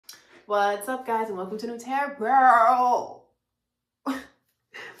What's up, guys, and welcome to New Tarot.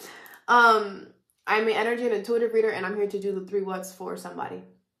 I'm an energy and intuitive reader, and I'm here to do the 3 what's for somebody.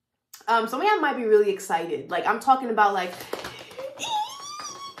 Some of y'all might be really excited. Like, I'm talking about, like,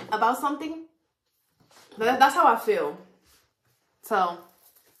 about something. That's how I feel. So,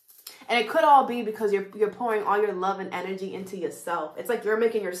 and it could all be because you're pouring all your love and energy into yourself. It's like you're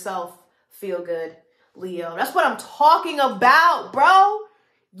making yourself feel good, Leo. That's what I'm talking about, bro.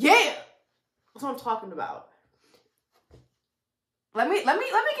 Yeah, that's what I'm talking about. Let me give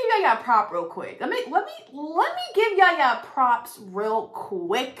y'all prop real quick. Let me give y'all props real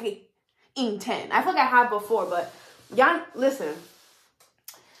quick in 10. I feel like I have before, but y'all listen.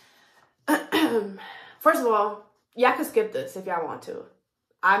 First of all, y'all can skip this if y'all want to.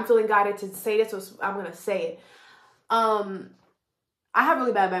 I'm feeling guided to say this, so I'm gonna say it. I have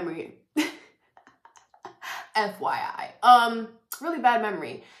really bad memory. FYI. Really bad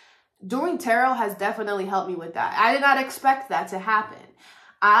memory. Doing tarot has definitely helped me with that. I did not expect that to happen.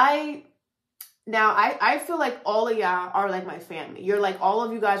 I feel like all of y'all are like my family. You're like, all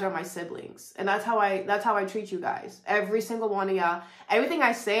of you guys are my siblings. And that's how I treat you guys. Every single one of y'all. Everything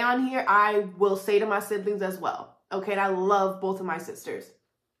I say on here, I will say to my siblings as well. Okay, and I love both of my sisters.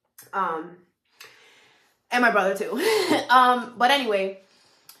 And my brother too. But anyway,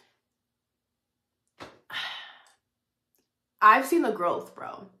 I've seen the growth,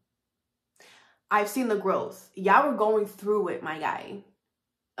 bro. I've seen the growth. Y'all were going through it, my guy.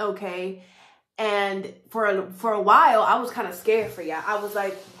 Okay? And for a while, I was kind of scared for y'all. I was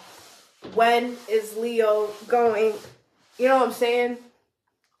like, when is Leo going? You know what I'm saying?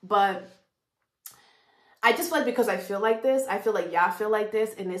 But I just feel like because I feel like this, I feel like y'all feel like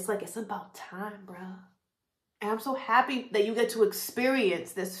this, and it's like, it's about time, bro. And I'm so happy that you get to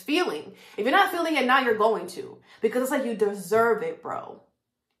experience this feeling. If you're not feeling it now, you're going to. Because it's like you deserve it, bro.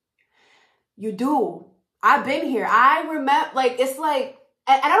 You do. I've been here. I remember, like, it's like,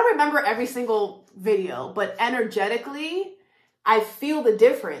 and I don't remember every single video, but energetically, I feel the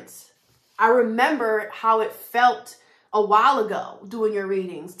difference. I remember how it felt a while ago doing your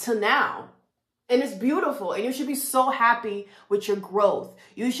readings to now. And it's beautiful. And you should be so happy with your growth.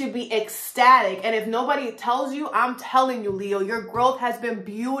 You should be ecstatic. And if nobody tells you, I'm telling you, Leo, your growth has been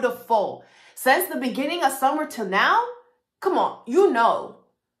beautiful. Since the beginning of summer to now, come on, you know.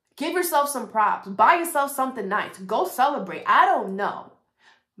 Give yourself some props. Buy yourself something nice. Go celebrate. I don't know.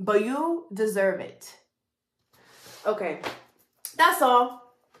 But you deserve it. Okay. That's all.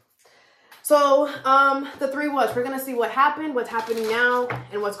 So, the 3 what's. We're going to see what happened, what's happening now,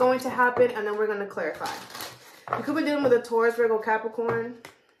 and what's going to happen, and then we're going to clarify. You could be dealing with a Taurus, Virgo, Capricorn.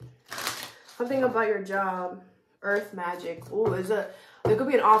 Something about your job. Earth magic. Ooh, there could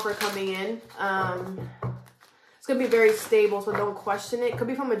be an offer coming in. It's going to be very stable, so don't question it. Could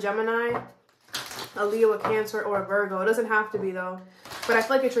be from a Gemini, a Leo, a Cancer, or a Virgo. It doesn't have to be, though. But I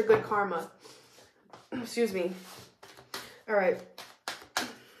feel like it's your good karma. Excuse me. All right.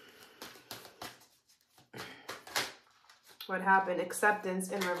 What happened? Acceptance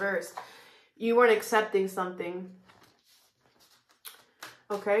in reverse. You weren't accepting something.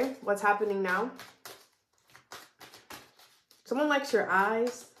 Okay. What's happening now? Someone likes your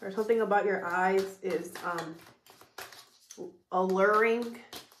eyes, or something about your eyes is alluring,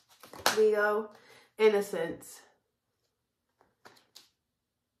 Leo. Innocence.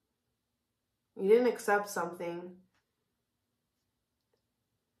 You didn't accept something.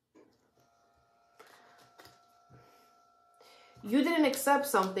 You didn't accept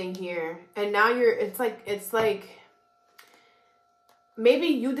something here. And now it's like, maybe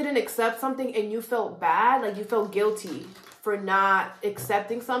you didn't accept something and you felt bad. Like you felt guilty for not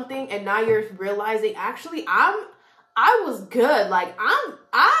accepting something. And now you're realizing, actually, I was good. Like, I'm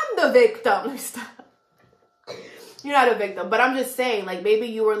the victim. Stop. You're not a victim, but I'm just saying, like, maybe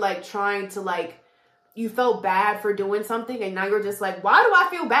you were like trying to, like, you felt bad for doing something, and now you're just like, why do I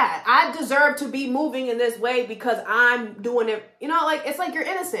feel bad? I deserve to be moving in this way because I'm doing it. You know, like, it's like you're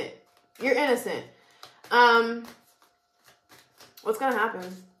innocent. You're innocent. What's gonna happen?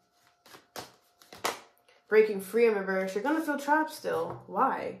 Breaking free in reverse. You're gonna feel trapped still.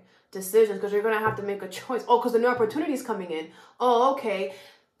 Why? Decisions, because you're gonna have to make a choice. Oh, because the new opportunity is coming in. Oh, okay.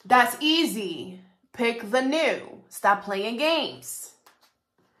 That's easy. Pick the new. Stop playing games.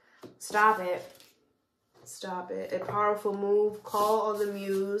 Stop it. Stop it. A powerful move. Call of the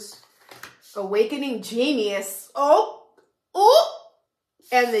muse. Awakening genius. Oh. Oh.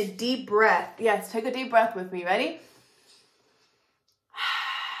 And the deep breath. Yes, take a deep breath with me. Ready?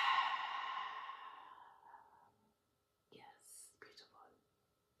 Yes. Beautiful.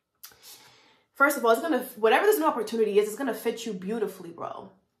 First of all, whatever this new opportunity is, it's going to fit you beautifully, bro.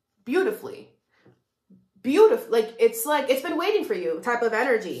 beautifully. Beautiful. Like it's been waiting for you type of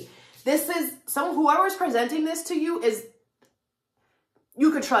energy. This is whoever's presenting this to you is,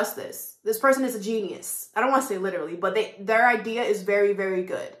 you could trust this. This person is a genius. I don't want to say literally, but their idea is very, very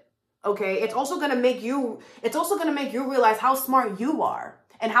good. Okay. It's also going to make you realize how smart you are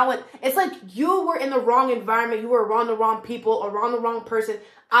and how it's like you were in the wrong environment. You were around the wrong people, around the wrong person.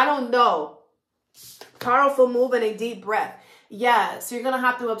 I don't know. Powerful move and a deep breath. Yes, you're going to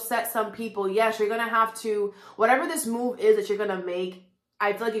have to upset some people. Yes, you're going to have to, whatever this move is that you're going to make,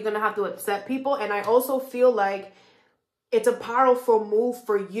 I feel like you're going to have to upset people. And I also feel like it's a powerful move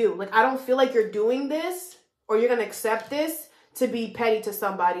for you. Like, I don't feel like you're doing this or you're going to accept this to be petty to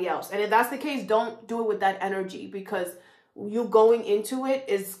somebody else. And if that's the case, don't do it with that energy, because you going into it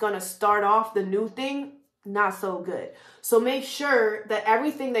is going to start off the new thing not so good. So make sure that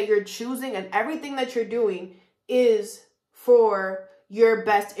everything that you're choosing and everything that you're doing is for your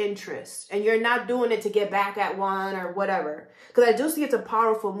best interest, and you're not doing it to get back at one or whatever. Because I do see it's a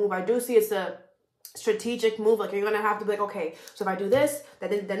powerful move. I do see it's a strategic move. Like, you're gonna have to be like, okay, so if I do this,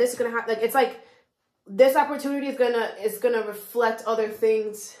 then this is gonna happen. Like, it's like this opportunity is gonna reflect other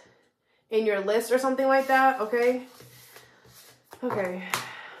things in your list or something like that. Okay.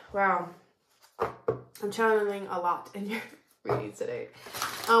 Wow, I'm channeling a lot in your reading today.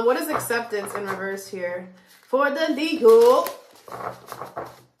 What is acceptance in reverse here for the Leo?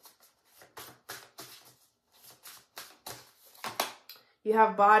 You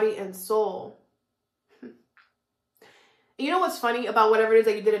have body and soul. You know what's funny about whatever it is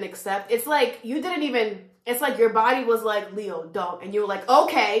that you didn't accept? It's like you didn't even, it's like your body was like, Leo, don't. And you were like,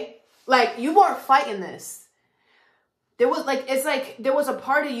 okay. Like, you weren't fighting this. There was like, it's like there was a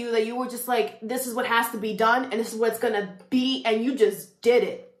part of you that you were just like, this is what has to be done and this is what it's going to be. And you just did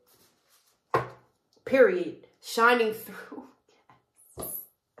it. Period. Shining through. Yes.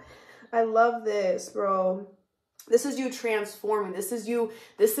 I love this, bro. This is you transforming. This is you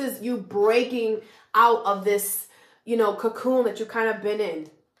breaking out of this, you know, cocoon that you kind of been in.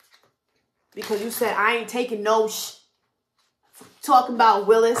 Because you said, I ain't taking no talking about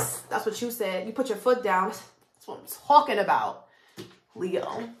Willis. That's what you said. You put your foot down. That's what I'm talking about.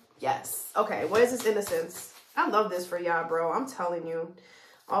 Leo. Yes. Okay. What is this innocence? I love this for y'all, bro. I'm telling you.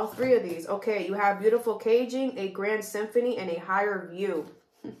 All three of these. Okay. You have beautiful caging, a grand symphony, and a higher view.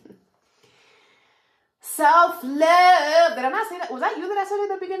 Self-love. Did I not say that? Was that you that I said at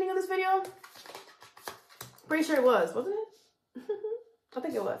the beginning of this video? Pretty sure it was, wasn't it? I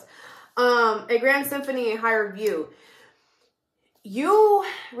think it was. A grand symphony, a higher view. You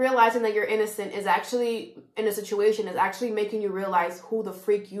realizing that you're innocent is actually, in a situation, is actually making you realize who the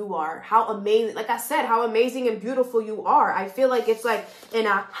freak you are. How amazing, like I said, how amazing and beautiful you are. I feel like it's like in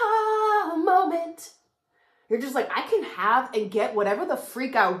a moment. You're just like, I can have and get whatever the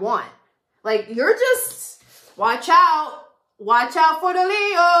freak I want. Like, you're just, watch out. Watch out for the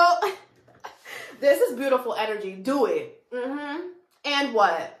Leo. This is beautiful energy. Do it. And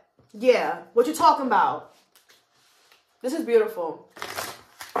what? Yeah. What you talking about? This is beautiful.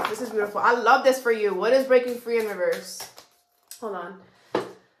 This is beautiful. I love this for you. What is breaking free in reverse? Hold on. I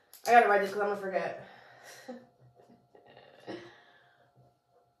gotta write this because I'm gonna forget.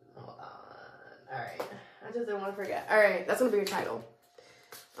 Hold on. Alright. I just didn't want to forget. Alright. That's gonna be your title.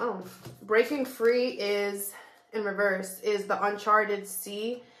 Oh. Breaking free is, in reverse, is the uncharted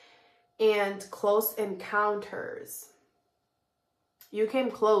sea and close encounters. You came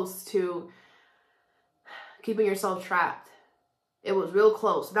close to keeping yourself trapped. It was real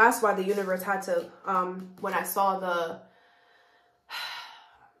close. That's why the universe had to, when I saw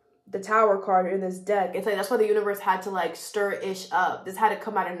the tower card in this deck, it's like, that's why the universe had to like stir-ish up. This had to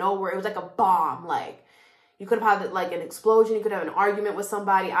come out of nowhere. It was like a bomb. Like, you could have had like an explosion. You could have an argument with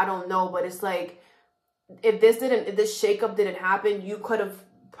somebody. I don't know. But it's like, if this shakeup didn't happen, you could have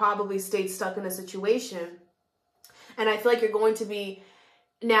probably stayed stuck in a situation. And I feel like you're going to be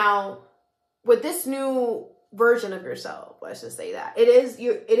now with this new version of yourself. Let's just say that it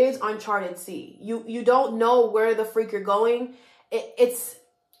is uncharted sea. You don't know where the freak you're going. It's,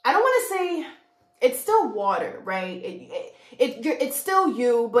 I don't want to say it's still water, right? It's still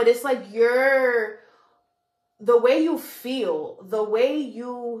you, but it's like the way you feel, the way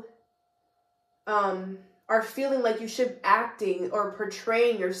you are feeling like you should acting or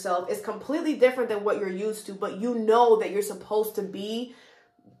portraying yourself is completely different than what you're used to. But you know that you're supposed to be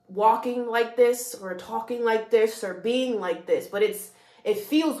walking like this or talking like this or being like this, but it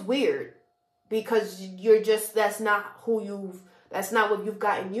feels weird because you're just, that's not what you've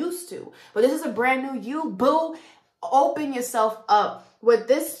gotten used to. But this is a brand new you, boo. Open yourself up. With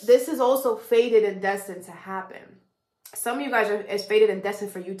this is also fated and destined to happen. Some of you guys it's fated and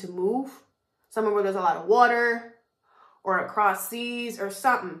destined for you to move. Somewhere where there's a lot of water or across seas or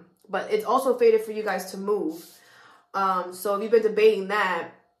something. But it's also fated for you guys to move. So if you've been debating that,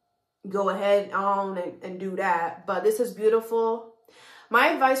 go ahead on and do that. But this is beautiful. My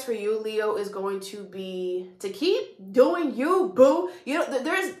advice for you, Leo, is going to be to keep doing you, boo. You know,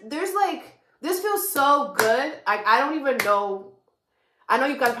 there's like, this feels so good. I don't even know. I know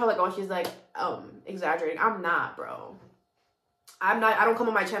you guys are probably like, oh, she's like exaggerating. I'm not, bro. I don't come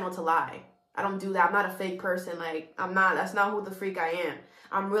on my channel to lie. I don't do that. I'm not a fake person. Like, I'm not. That's not who the freak I am.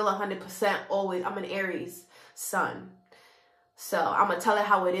 I'm real 100% always. I'm an Aries sun. So I'm going to tell it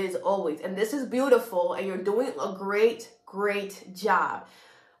how it is always. And this is beautiful. And you're doing a great, great job.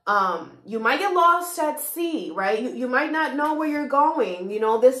 You might get lost at sea, right? You might not know where you're going. You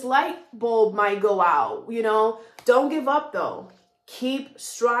know, this light bulb might go out. You know, don't give up, though. Keep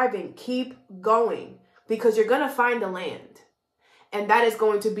striving. Keep going. Because you're going to find the land. And that is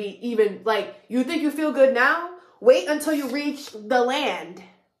going to be even, like, you think you feel good now? Wait until you reach the land.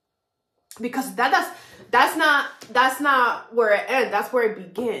 Because that's not where it ends. That's where it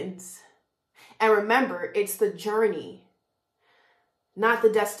begins. And remember, it's the journey, not the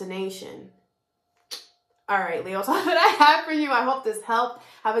destination. All right, Leo, so that's what I have for you. I hope this helped.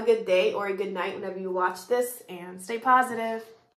 Have a good day or a good night whenever you watch this, and stay positive.